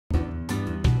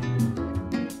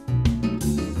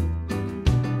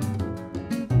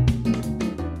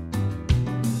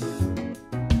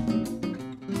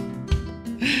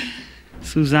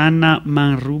Susanna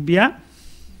Manrubia,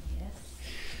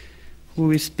 who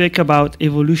will speak about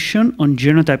evolution on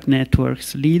genotype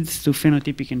networks leads to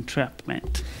phenotypic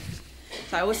entrapment.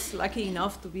 So I was lucky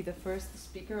enough to be the first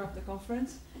speaker of the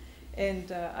conference.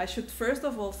 And I should first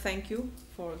of all thank you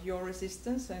for your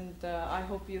resistance, and I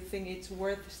hope you think it's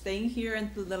worth staying here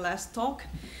until the last talk.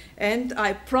 And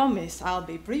I promise I'll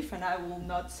be brief, and I will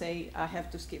not say I have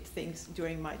to skip things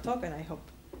during my talk, and I hope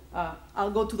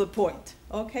I'll go to the point,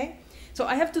 okay? So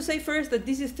I have to say first that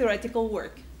this is theoretical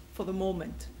work for the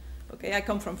moment, okay? I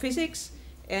come from physics,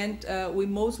 and we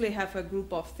mostly have a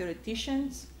group of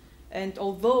theoreticians. And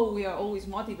although we are always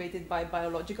motivated by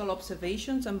biological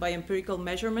observations and by empirical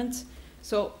measurements,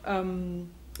 so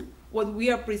what we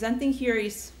are presenting here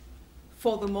is,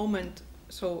 for the moment,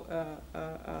 so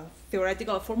a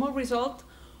theoretical, formal result,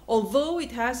 although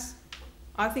it has,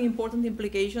 I think, important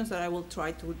implications that I will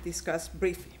try to discuss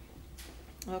briefly.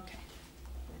 Okay,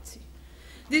 let's see.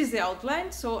 This is the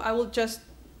outline, so I will just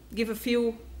give a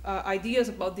few ideas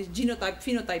about this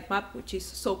genotype-phenotype map, which is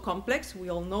so complex, we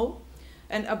all know.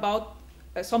 And about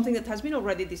something that has been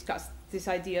already discussed, these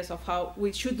ideas of how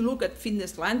we should look at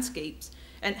fitness landscapes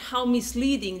and how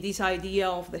misleading this idea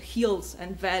of the hills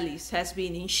and valleys has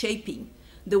been in shaping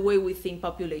the way we think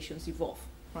populations evolve.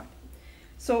 Right.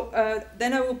 So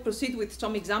then I will proceed with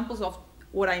some examples of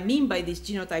what I mean by these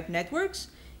genotype networks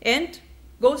and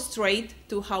go straight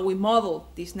to how we model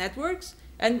these networks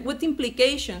and what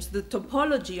implications the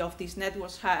topology of these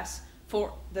networks has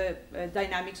for the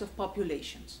dynamics of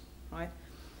populations. Right?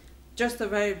 Just a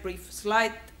very brief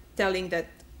slide telling that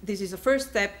this is a first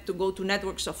step to go to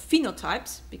networks of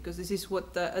phenotypes, because this is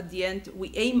what at the end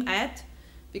we aim at,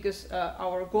 because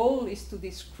our goal is to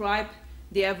describe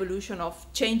the evolution of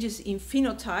changes in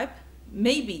phenotype,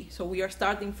 maybe, so we are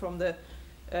starting from the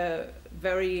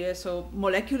very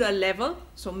molecular level,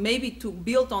 so maybe to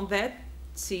build on that,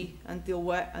 see until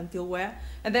where,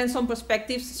 and then some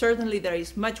perspectives. Certainly there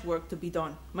is much work to be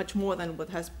done, much more than what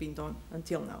has been done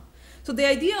until now. So the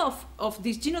idea of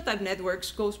these genotype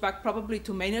networks goes back probably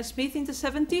to Maynard Smith in the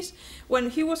 70s, when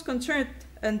he was concerned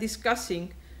and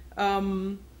discussing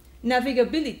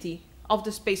navigability of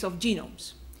the space of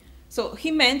genomes. So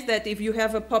he meant that if you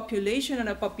have a population and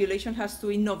a population has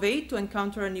to innovate to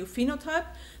encounter a new phenotype,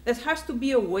 there has to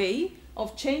be a way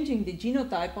of changing the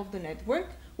genotype of the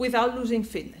network without losing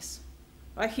fitness.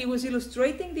 Right? He was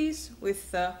illustrating this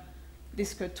with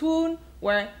this cartoon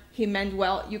where he meant,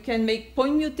 well, you can make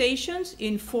point mutations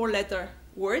in 4-letter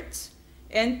words,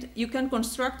 and you can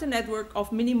construct a network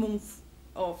of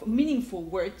meaningful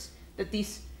words that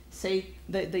is, say,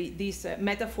 this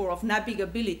metaphor of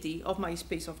navigability of my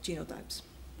space of genotypes.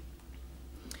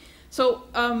 So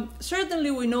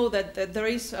certainly we know that there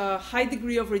is a high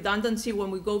degree of redundancy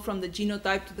when we go from the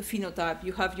genotype to the phenotype.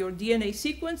 You have your DNA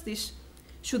sequence. This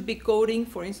should be coding,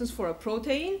 for instance, for a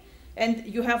protein. And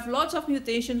you have lots of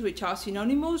mutations which are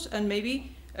synonymous, and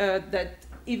maybe that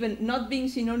even not being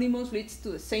synonymous leads to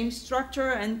the same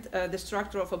structure, and the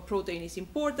structure of a protein is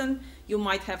important. You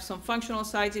might have some functional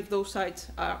sites. If those sites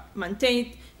are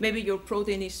maintained, maybe your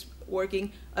protein is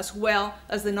working as well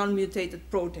as the non-mutated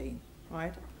protein,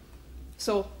 right?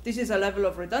 So this is a level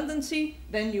of redundancy.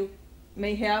 Then you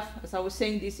may have, as I was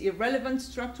saying, these irrelevant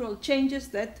structural changes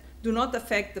that do not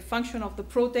affect the function of the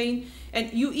protein,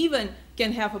 and you even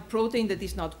can have a protein that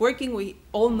is not working. We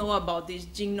all know about these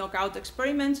gene knockout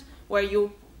experiments where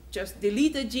you just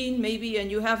delete a gene maybe, and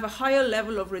you have a higher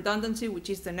level of redundancy, which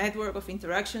is the network of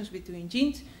interactions between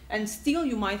genes, and still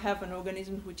you might have an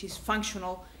organism which is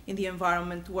functional in the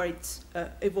environment where it's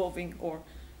evolving or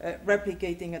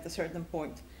replicating at a certain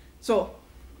point. So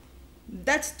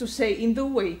that's to say, in the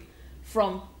way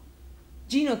from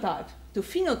genotype to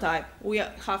phenotype, we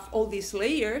have all these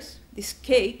layers, this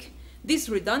cake, this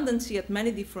redundancy at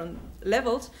many different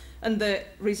levels, and the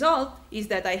result is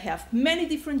that I have many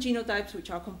different genotypes which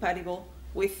are compatible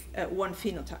with one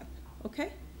phenotype,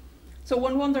 okay? So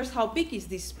one wonders, how big is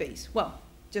this space? Well,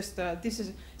 just this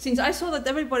is, since I saw that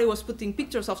everybody was putting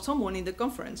pictures of someone in the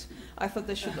conference, I thought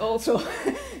I should also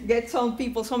get some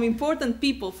people, some important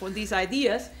people for these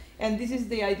ideas, and this is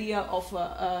the idea of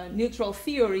neutral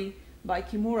theory by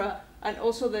Kimura, and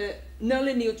also the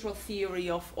nearly neutral theory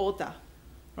of Ota,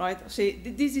 right? So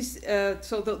this is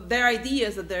their idea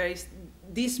is that there is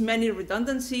this many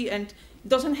redundancy, and it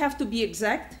doesn't have to be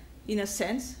exact in a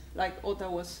sense, like Ota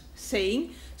was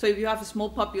saying. So if you have small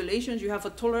populations, you have a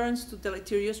tolerance to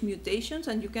deleterious mutations,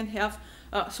 and you can have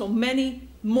so many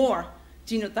more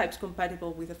genotypes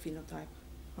compatible with a phenotype,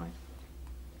 right?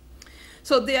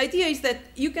 So the idea is that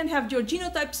you can have your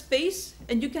genotype space,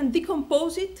 and you can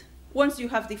decompose it once you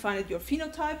have defined your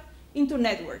phenotype into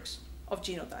networks of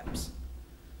genotypes.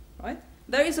 right?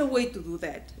 There is a way to do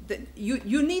that.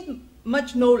 You need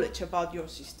much knowledge about your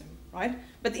system, right?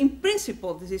 But in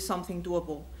principle, this is something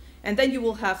doable. And then you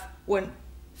will have one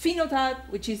phenotype,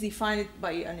 which is defined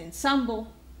by an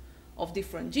ensemble of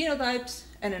different genotypes,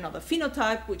 and another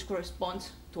phenotype, which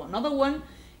corresponds to another one.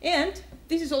 And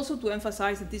this is also to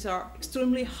emphasize that these are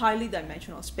extremely highly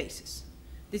dimensional spaces.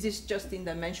 This is just in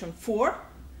dimension 4,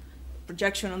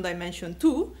 projection on dimension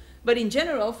 2. But in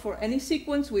general, for any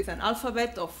sequence with an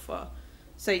alphabet of,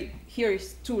 say, here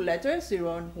is 2 letters,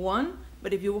 0 and 1.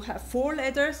 But if you have 4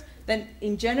 letters, then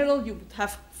in general, you would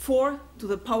have 4 to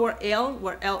the power L,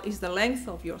 where L is the length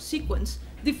of your sequence,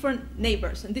 different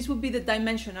neighbors. And this would be the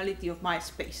dimensionality of my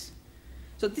space.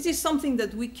 So this is something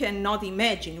that we cannot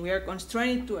imagine. We are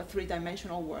constrained to a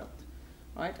 3-dimensional world,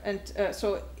 right? And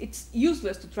so it's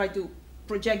useless to try to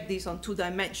project this on 2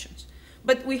 dimensions.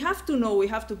 But we have to know, we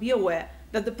have to be aware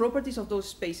that the properties of those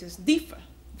spaces differ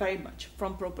very much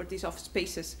from properties of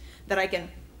spaces that I can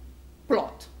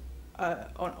plot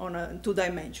on 2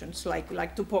 dimensions,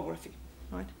 like topography,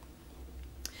 right?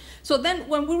 So then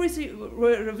when we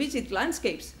revisit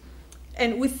landscapes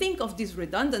and we think of this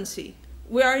redundancy,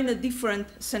 we are in a different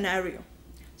scenario.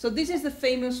 So this is the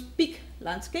famous peak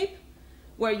landscape,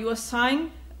 where you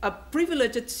assign a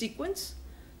privileged sequence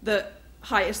the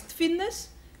highest fitness,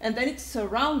 and then it's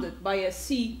surrounded by a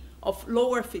sea of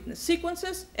lower fitness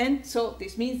sequences. And so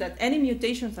this means that any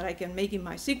mutations that I can make in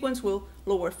my sequence will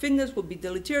lower fitness, will be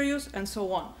deleterious, and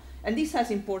so on. And this has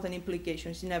important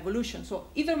implications in evolution. So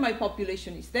either my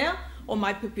population is there, or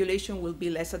my population will be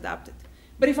less adapted.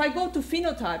 But if I go to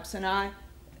phenotypes and I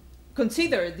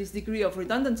consider this degree of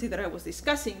redundancy that I was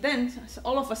discussing, then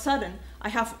all of a sudden I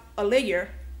have a layer,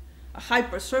 a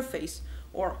hypersurface,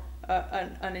 or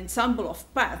an ensemble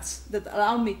of paths that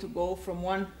allow me to go from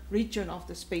one region of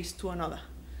the space to another.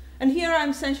 And here I'm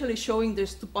essentially showing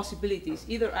there's 2 possibilities.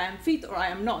 Either I am fit or I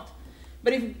am not.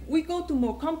 But if we go to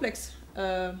more complex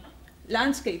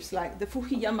landscapes, like the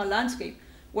Fujiyama landscape,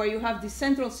 where you have this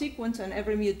central sequence and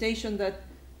every mutation that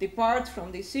departs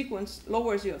from this sequence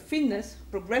lowers your fitness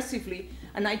progressively,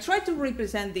 and I try to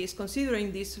represent this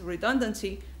considering this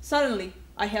redundancy, suddenly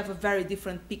I have a very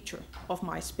different picture of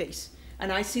my space.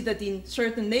 And I see that in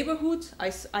certain neighborhoods,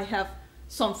 I have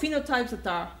some phenotypes that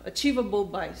are achievable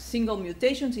by single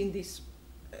mutations in this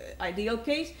ideal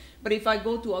case. But if I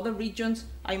go to other regions,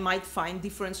 I might find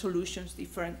different solutions,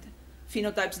 different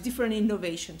phenotypes, different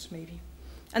innovations maybe.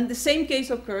 And the same case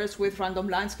occurs with random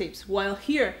landscapes. While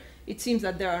here, it seems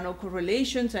that there are no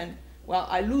correlations, and well,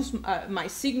 I lose my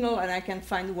signal and I can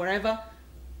find wherever.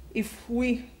 If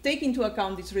we take into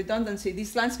account this redundancy,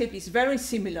 this landscape is very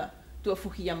similar to a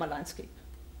Fujiyama landscape,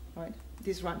 right?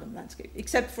 This random landscape,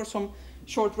 except for some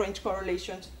short-range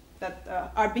correlations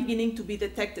that are beginning to be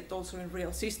detected also in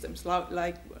real systems,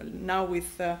 like now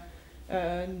with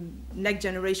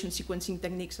next-generation sequencing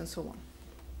techniques and so on.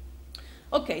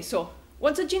 Okay, so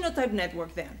what's a genotype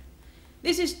network then?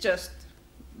 This is just,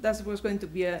 that was going to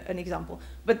be an example,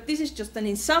 but this is just an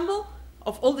ensemble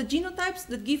of all the genotypes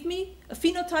that give me a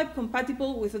phenotype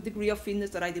compatible with the degree of fitness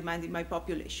that I demand in my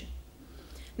population.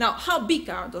 Now, how big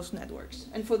are those networks?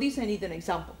 And for this, I need an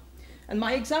example. And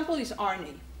my example is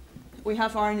RNA. We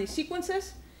have RNA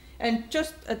sequences, and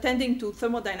just attending to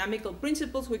thermodynamical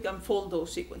principles, we can fold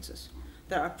those sequences.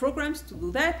 There are programs to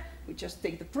do that. We just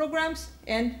take the programs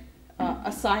and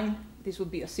assign, this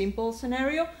would be a simple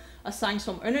scenario, assign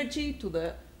some energy to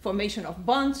the formation of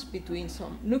bonds between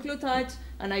some nucleotides,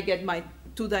 and I get my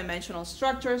 2-dimensional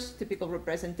structures. Typical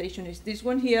representation is this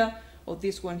one here, or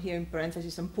this one here in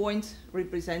parentheses and points,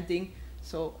 representing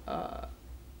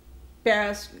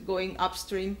pairs going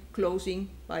upstream, closing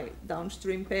by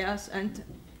downstream pairs, and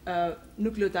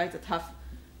nucleotides that have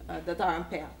that are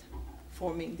unpaired,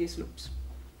 forming these loops.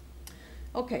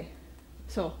 Okay,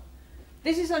 so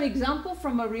this is an example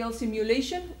from a real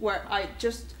simulation where I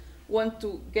just want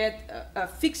to get a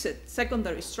fixed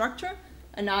secondary structure,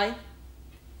 and I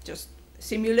just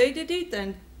simulated it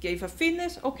and gave a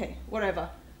fitness, okay, whatever.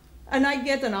 And I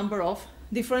get a number of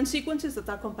different sequences that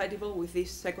are compatible with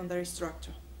this secondary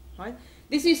structure, right?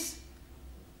 This is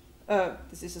a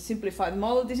simplified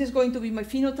model. This is going to be my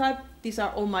phenotype. These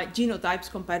are all my genotypes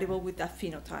compatible with that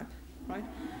phenotype, right?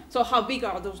 So how big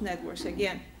are those networks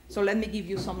again? So let me give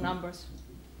you some numbers.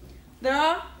 There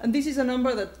are, and this is a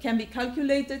number that can be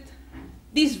calculated,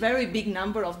 this very big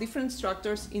number of different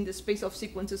structures in the space of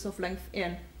sequences of length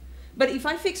n. But if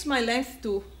I fix my length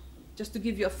to, just to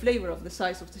give you a flavor of the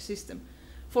size of the system,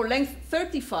 for length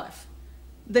 35,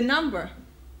 the number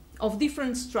of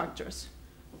different structures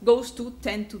goes to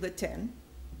 10 to the 10,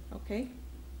 okay?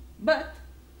 But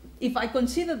if I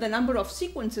consider the number of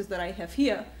sequences that I have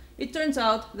here, it turns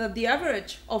out that the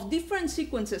average of different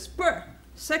sequences per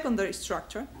secondary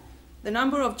structure, the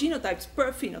number of genotypes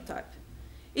per phenotype,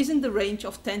 is in the range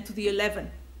of 10 to the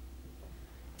 11.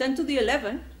 10 to the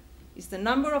 11 is the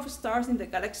number of stars in the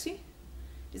galaxy,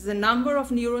 is the number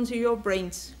of neurons in your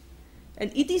brains.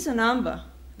 And it is a number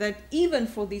that even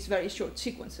for these very short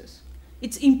sequences,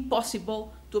 it's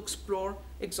impossible to explore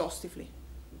exhaustively,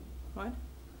 right?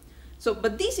 So,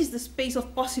 but this is the space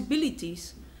of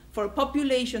possibilities for a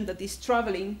population that is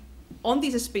traveling on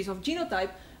this space of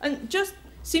genotype and just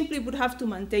simply would have to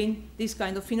maintain this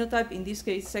kind of phenotype, in this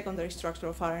case, secondary structure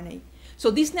of RNA.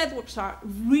 So these networks are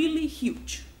really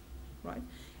huge, right?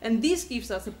 And this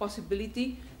gives us the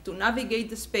possibility to navigate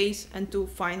the space and to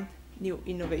find new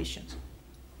innovations.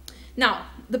 Now,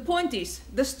 the point is,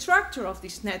 the structure of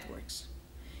these networks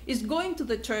is going to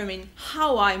determine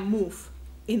how I move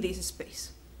in this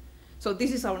space. So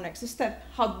this is our next step.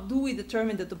 How do we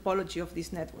determine the topology of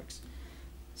these networks?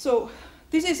 So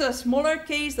this is a smaller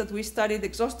case that we studied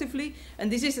exhaustively,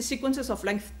 and this is the sequences of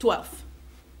length 12,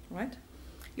 right?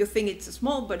 You think it's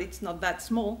small, but it's not that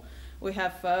small. We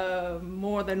have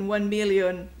more than 1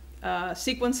 million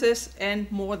sequences and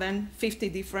more than 50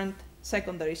 different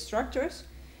secondary structures.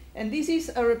 And this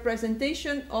is a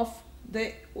representation of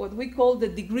what we call the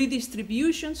degree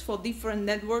distributions for different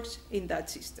networks in that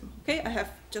system. Okay, I have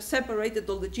just separated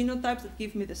all the genotypes that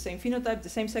give me the same phenotype, the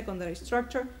same secondary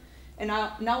structure. And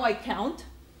now I count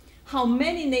how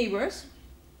many neighbors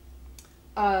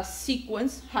a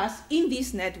sequence has in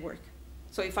this network.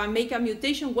 So if I make a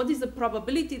mutation, what is the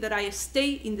probability that I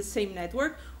stay in the same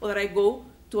network or that I go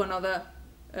to another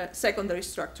secondary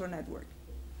structure network?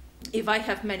 If I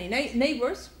have many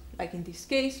neighbors, like in this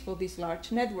case, for these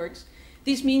large networks,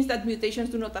 this means that mutations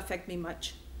do not affect me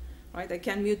much, right? I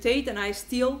can mutate and I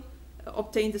still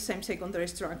obtain the same secondary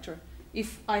structure.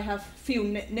 If I have few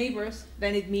neighbors,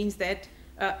 then it means that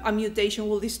a mutation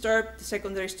will disturb the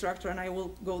secondary structure and I will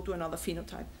go to another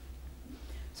phenotype.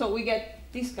 So we get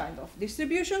this kind of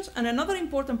distributions. And another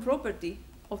important property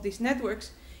of these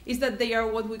networks is that they are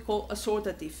what we call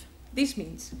assortative. This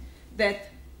means that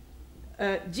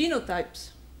genotypes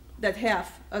that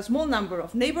have a small number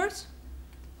of neighbors,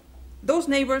 those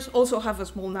neighbors also have a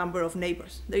small number of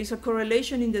neighbors. There is a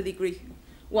correlation in the degree.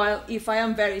 While if I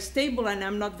am very stable and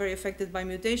I'm not very affected by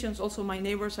mutations, also my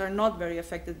neighbors are not very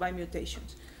affected by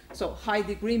mutations. So high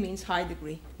degree means high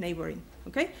degree neighboring,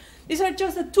 okay? These are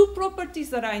just the two properties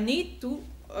that I need to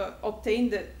obtain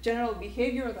the general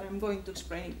behavior that I'm going to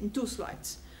explain in 2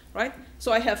 slides, right?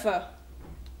 So I have a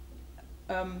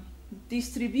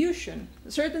distribution,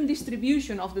 a certain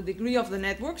distribution of the degree of the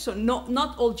network. So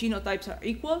not all genotypes are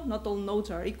equal, not all nodes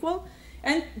are equal,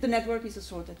 and the network is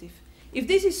assortative. If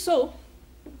this is so,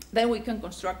 then we can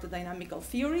construct a dynamical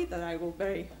theory that I will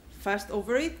very fast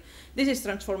over it. This is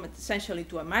transformed essentially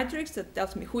to a matrix that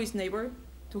tells me who is neighbor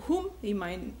to whom in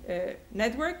my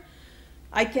network.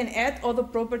 I can add other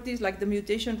properties like the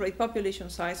mutation rate, population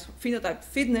size, phenotype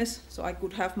fitness, so I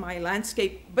could have my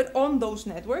landscape, but on those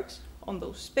networks, on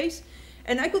those space.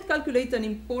 And I could calculate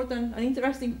an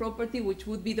interesting property, which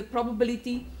would be the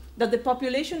probability that the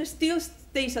population still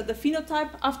stays at the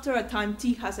phenotype after a time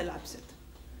t has elapsed.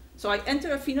 So I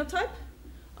enter a phenotype,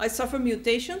 I suffer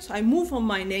mutations, I move on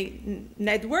my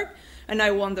network, and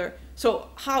I wonder, so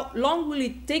how long will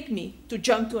it take me to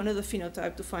jump to another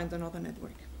phenotype to find another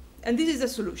network? And this is a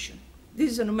solution. This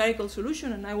is a numerical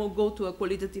solution, and I will go to a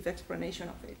qualitative explanation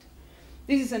of it.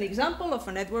 This is an example of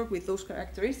a network with those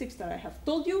characteristics that I have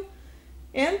told you,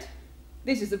 and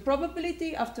this is the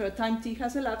probability after a time t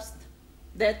has elapsed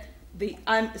that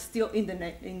I'm still in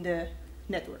the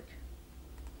network.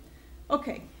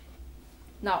 Okay.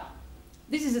 Now,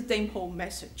 this is a take-home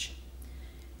message.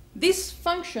 This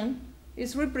function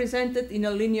is represented in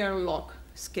a linear log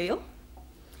scale.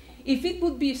 If it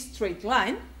would be a straight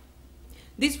line,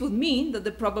 this would mean that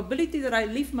the probability that I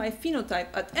leave my phenotype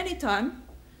at any time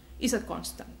is a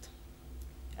constant.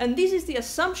 And this is the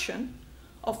assumption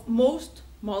of most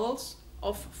models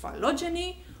of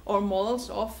phylogeny or models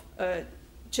of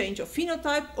change of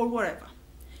phenotype or whatever.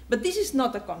 But this is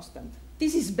not a constant.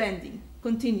 This is bending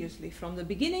continuously from the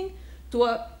beginning to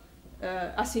a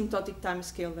asymptotic time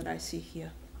scale that I see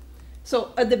here.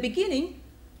 So at the beginning,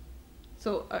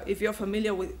 if you're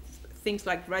familiar with things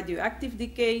like radioactive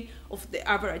decay, of the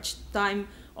average time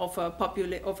of a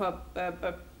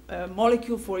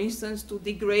molecule, for instance, to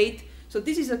degrade, so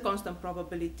this is a constant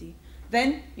probability.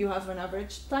 Then you have an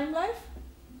average time life,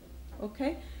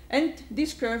 okay? And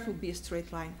this curve would be a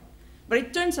straight line. But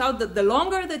it turns out that the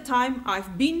longer the time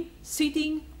I've been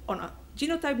sitting on a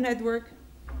genotype network,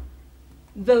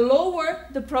 the lower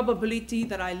the probability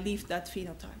that I leave that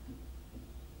phenotype.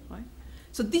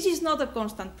 So this is not a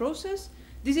constant process.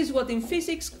 This is what in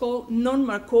physics called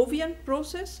non-Markovian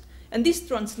process, and this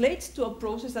translates to a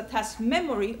process that has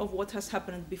memory of what has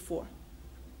happened before.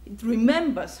 It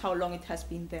remembers how long it has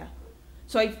been there.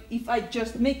 So if I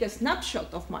just make a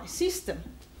snapshot of my system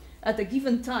at a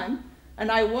given time,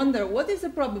 and I wonder what is the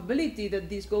probability that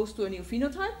this goes to a new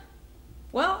phenotype,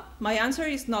 well, my answer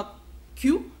is not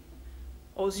Q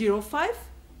or 0.5.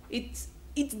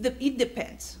 It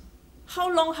depends.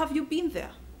 How long have you been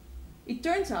there? It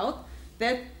turns out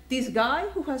that this guy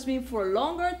who has been for a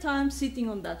longer time sitting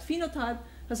on that phenotype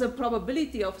has a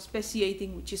probability of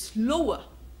speciating which is lower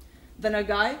than a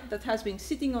guy that has been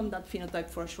sitting on that phenotype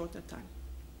for a shorter time.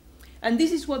 And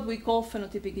this is what we call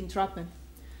phenotypic entrapment.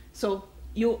 So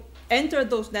you enter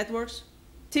those networks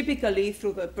typically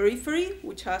through the periphery,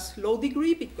 which has low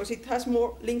degree because it has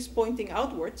more links pointing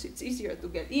outwards. It's easier to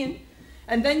get in.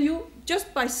 And then you,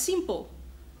 just by simple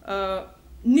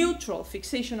neutral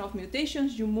fixation of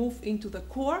mutations, you move into the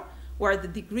core where the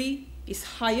degree is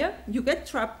higher. You get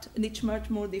trapped, and it's much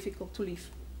more difficult to leave.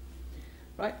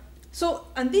 Right? So,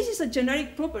 and this is a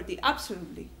generic property,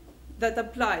 absolutely, that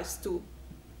applies to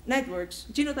networks,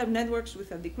 genotype networks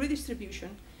with a degree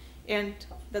distribution, and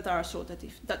that are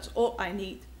associative. That's all I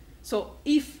need. So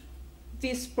if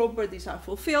these properties are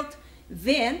fulfilled,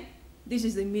 then this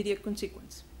is the immediate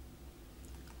consequence.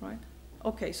 Right?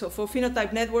 Okay, so for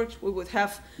phenotype networks, we would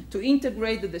have to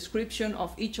integrate the description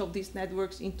of each of these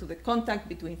networks into the contact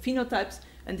between phenotypes,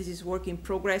 and this is work in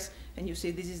progress. And you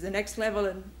see this is the next level,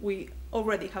 and we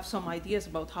already have some ideas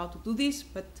about how to do this,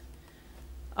 but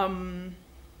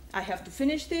I have to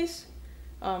finish this.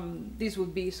 This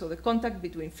would be so the contact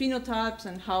between phenotypes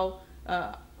and how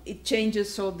it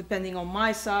changes, so depending on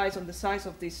my size, on the size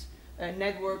of this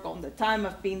network, on the time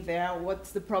I've been there,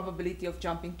 what's the probability of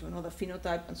jumping to another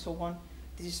phenotype, and so on.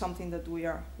 This is something that we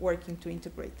are working to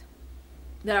integrate.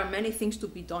 There are many things to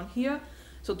be done here.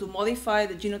 So to modify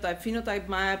the genotype-phenotype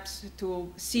maps,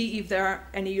 to see if there are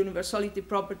any universality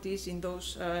properties in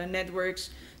those networks,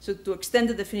 so to extend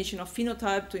the definition of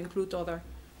phenotype to include other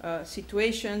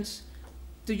situations,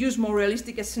 to use more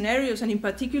realistic scenarios, and in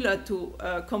particular to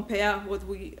compare what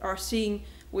we are seeing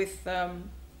with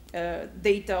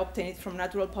data obtained from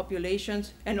natural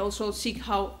populations, and also see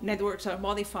how networks are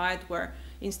modified, where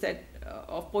instead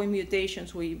of point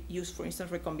mutations we use, for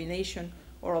instance, recombination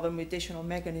or other mutational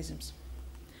mechanisms.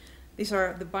 These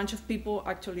are the bunch of people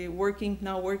actually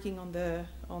now working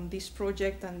on this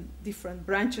project and different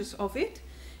branches of it.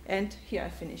 And here I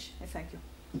finish. I thank you.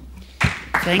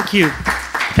 Thank you.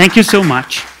 Thank you so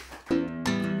much.